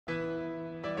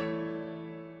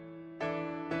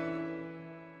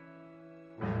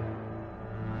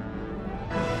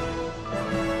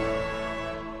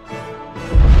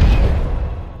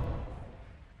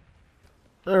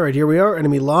Alright, here we are.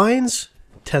 Enemy lines.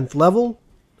 10th level.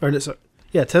 Or, sorry,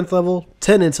 yeah, 10th level.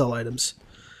 10 intel items.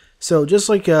 So, just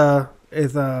like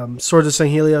with Swords of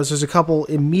St. Helios, there's a couple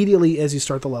immediately as you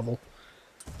start the level.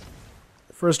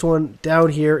 First one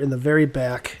down here in the very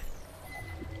back.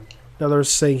 Another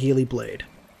St. Heli blade.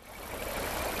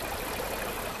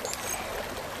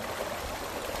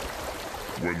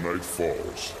 When night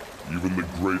falls, even the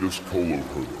greatest colo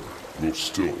herder will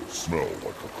still smell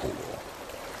like a colo.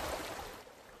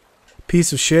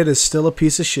 Piece of shit is still a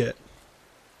piece of shit.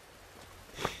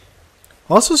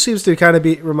 Also seems to kind of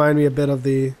remind me a bit of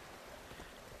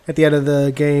at the end of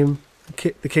the game,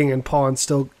 the king and pawn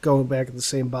still going back in the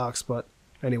same box, but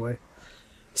anyway.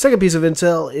 Second piece of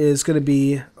intel is going to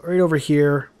be right over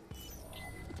here,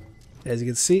 as you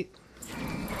can see.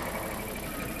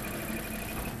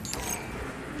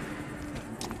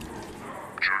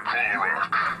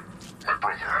 My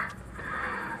brother,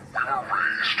 we were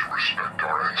raised to respect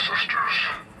our ancestors.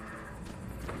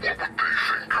 What would they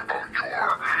think about your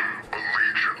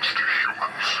allegiance to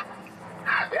humans?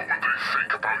 What would they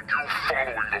think about you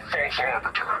following the false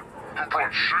arbiter who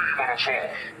brought shame on us all?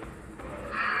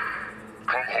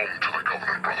 Come home to the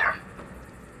Covenant, brother.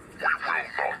 We will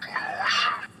not lose.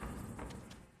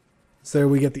 So there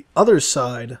we get the other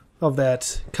side of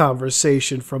that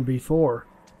conversation from before.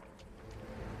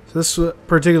 So this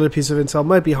particular piece of intel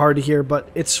might be hard to hear, but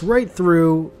it's right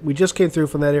through. We just came through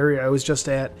from that area I was just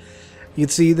at. You can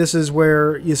see this is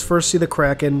where you first see the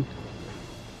Kraken,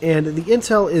 and the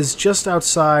intel is just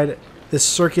outside this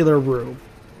circular room.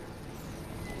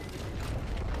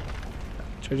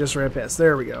 Which I just ran past.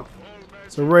 There we go.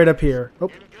 So right up here.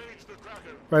 Oh,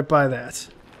 right by that.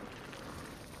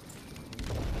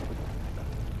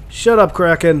 Shut up,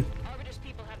 Kraken. Arbiter's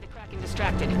people have the Kraken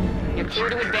distracted. You're clear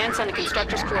to advance on the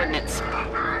constructor's coordinates.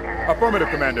 Affirmative,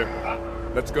 Commander.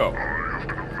 Let's go.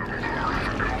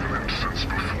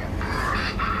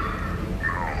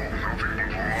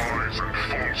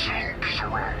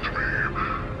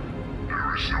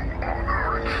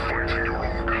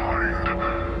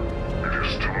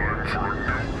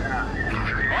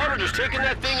 Arbiter's taking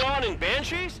that thing on in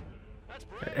Banshees?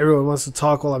 Everyone wants to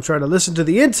talk while I'm trying to listen to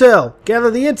the intel.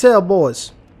 Gather the intel,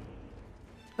 boys.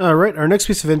 Alright, our next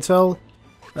piece of intel,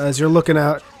 as you're looking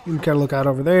out, you can kind of look out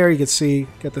over there, you can see,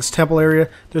 got this temple area.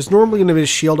 There's normally going to be a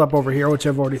shield up over here, which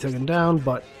I've already taken down,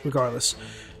 but regardless.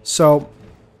 So,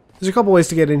 there's a couple ways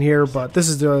to get in here, but this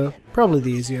is probably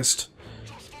the easiest.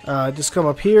 Just come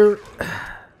up here,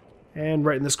 and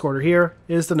right in this corner here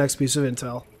is the next piece of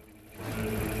intel.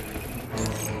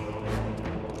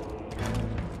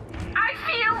 I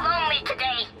feel lonely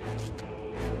today.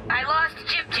 I lost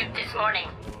Jib this morning.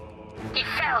 He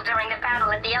fell during the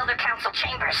battle at the Elder Council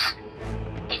chambers.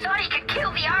 He thought he could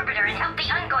kill the Arbiter and help the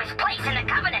Ungoy's place in the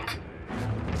Covenant.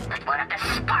 But one of the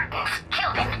Spartans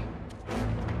killed him.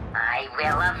 I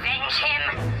will avenge him.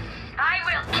 I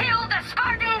will kill the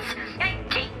Spartans and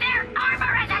keep their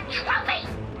armor as a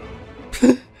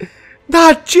trophy.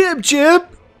 Not Jib!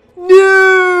 No!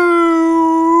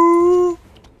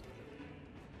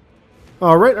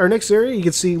 Alright, our next area, you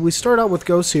can see we start out with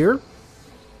ghosts here.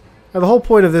 Now the whole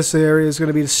point of this area is going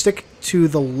to be to stick to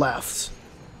the left.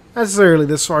 Not necessarily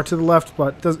this far to the left,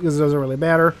 but it doesn't really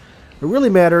matter. What really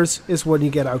matters is when you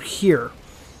get out here.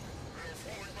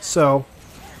 So,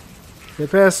 you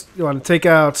want to take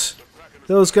out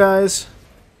those guys.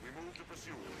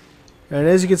 And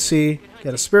as you can see,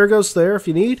 got a spare ghost there if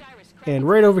you need. And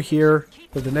right over here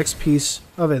with the next piece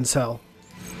of intel.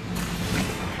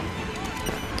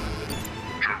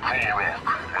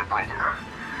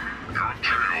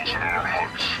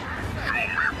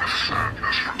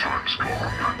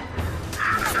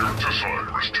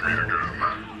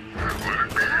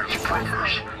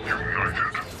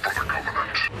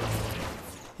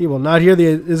 He will not hear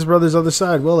his brother's other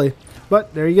side, will he?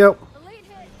 But there you go.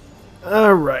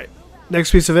 Alright.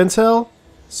 Next piece of intel.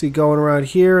 See, going around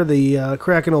here, the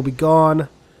Kraken will be gone,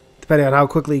 depending on how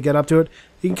quickly you get up to it.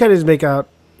 You can kind of just make out,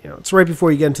 it's right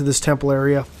before you get into this temple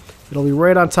area. It'll be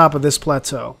right on top of this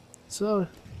plateau. So,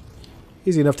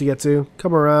 easy enough to get to.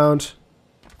 Come around.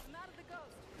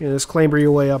 Just clamber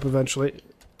your way up eventually.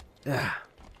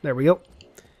 There we go.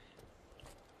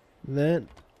 Then,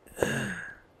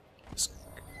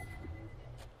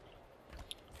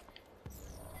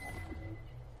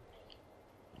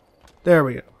 there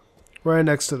we go. Right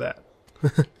next to that.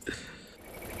 Every time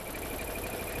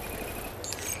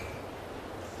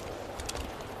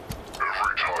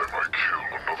I kill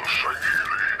another St.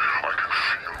 Heli, I can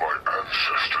feel my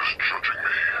ancestors judging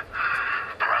me.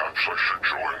 Perhaps I should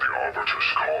join the Arbiter's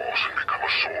cause and become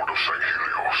a Sword of St.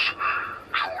 Helios.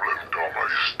 Julem Dama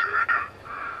is dead.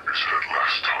 His head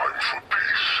last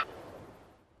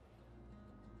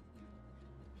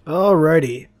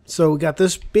Alrighty, so we got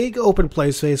this big open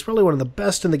play space, probably one of the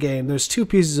best in the game. There's 2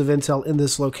 pieces of intel in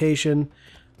this location.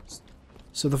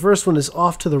 So the first one is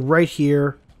off to the right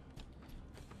here.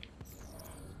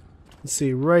 Let's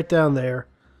see, right down there.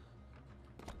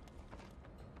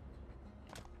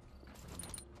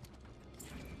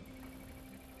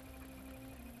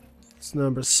 It's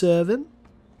number 7.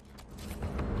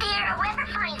 Dear, whoever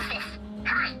finds this,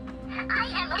 I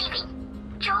am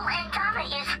leaving. Joel and Donna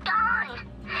is gone.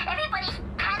 Everybody's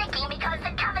panicking because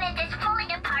the Covenant is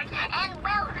falling apart, and,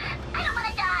 well, I don't want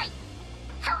to die.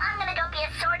 So I'm gonna go be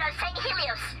a sort of Saint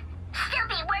Helios. Still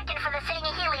be working for the Saint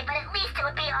Helios, but at least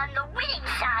it'll be on the winning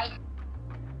side.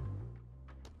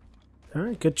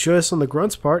 Alright, good choice on the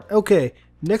Grunt's part. Okay,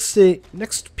 next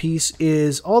piece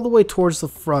is all the way towards the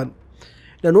front.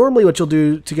 Now normally what you'll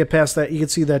do to get past that, you can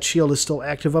see that shield is still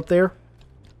active up there.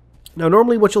 Now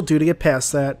normally what you'll do to get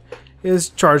past that is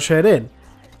charge head in.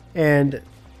 And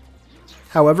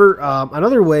however,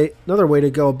 another way to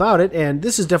go about it, and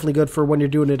this is definitely good for when you're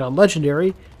doing it on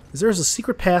Legendary, is there's a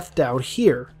secret path down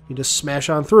here. You just smash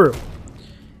on through.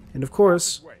 And of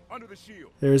course,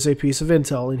 there's a piece of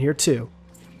intel in here too.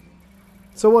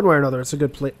 So one way or another, it's a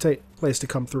good place to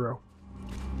come through.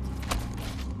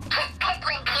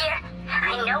 Pitlin here.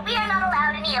 I know we are not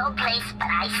allowed in the old place, but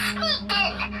I sneaked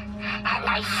in. And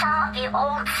I saw the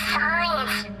old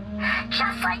signs.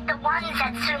 Just like the ones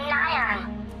at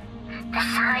Sunayan. The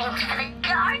signs for the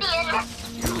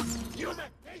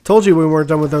Guardian. Told you we weren't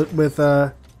done with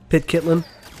Kit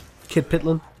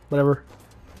Pitlin, whatever.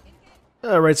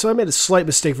 Alright, so I made a slight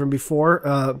mistake from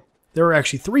before. There were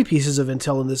actually 3 pieces of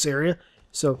intel in this area.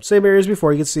 So, same area as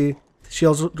before, you can see the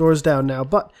shield door's down now,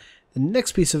 but the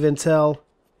next piece of intel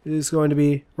is going to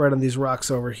be right on these rocks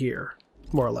over here,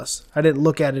 more or less. I didn't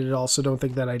look at it at all, so don't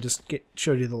think that I just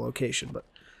showed you the location, but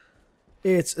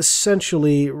it's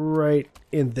essentially right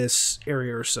in this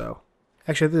area or so.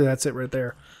 Actually, I think that's it right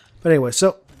there. But anyway,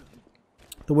 so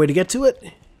the way to get to it,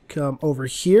 come over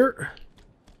here,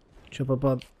 jump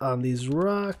up on these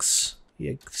rocks,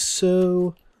 like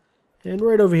so, and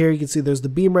right over here you can see there's the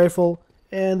beam rifle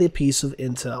and the piece of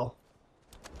intel.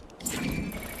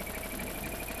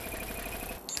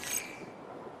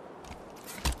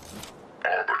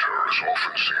 Arbiter is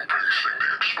often seen pacing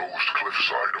the exposed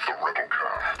cliffside of the rebel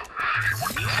camp. He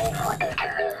would be vulnerable to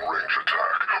long-range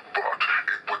attack, but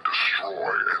it would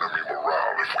destroy enemy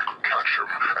morale if we could catch him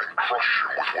and crush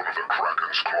him with one of the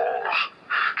Kraken's claws.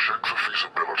 Check the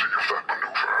feasibility of that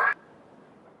maneuver.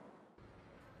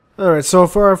 Alright, so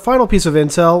for our final piece of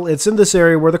intel, it's in this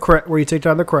area where you take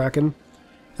down the Kraken.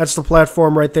 That's the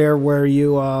platform right there where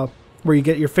you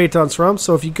get your Phaetons from.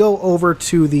 So if you go over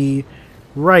to the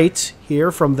right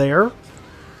here from there,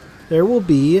 there will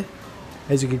be,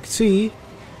 as you can see,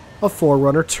 a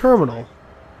Forerunner terminal.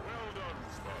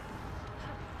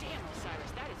 Damn,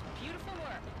 Osiris, that is beautiful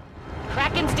work.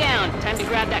 Kraken's down. Time to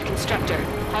grab that constructor.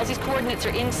 Halsey's coordinates are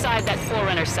inside that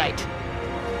Forerunner site.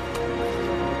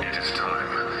 It is time.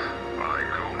 I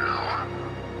go now.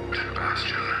 To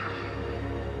Bastion.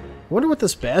 I wonder what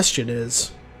this Bastion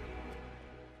is.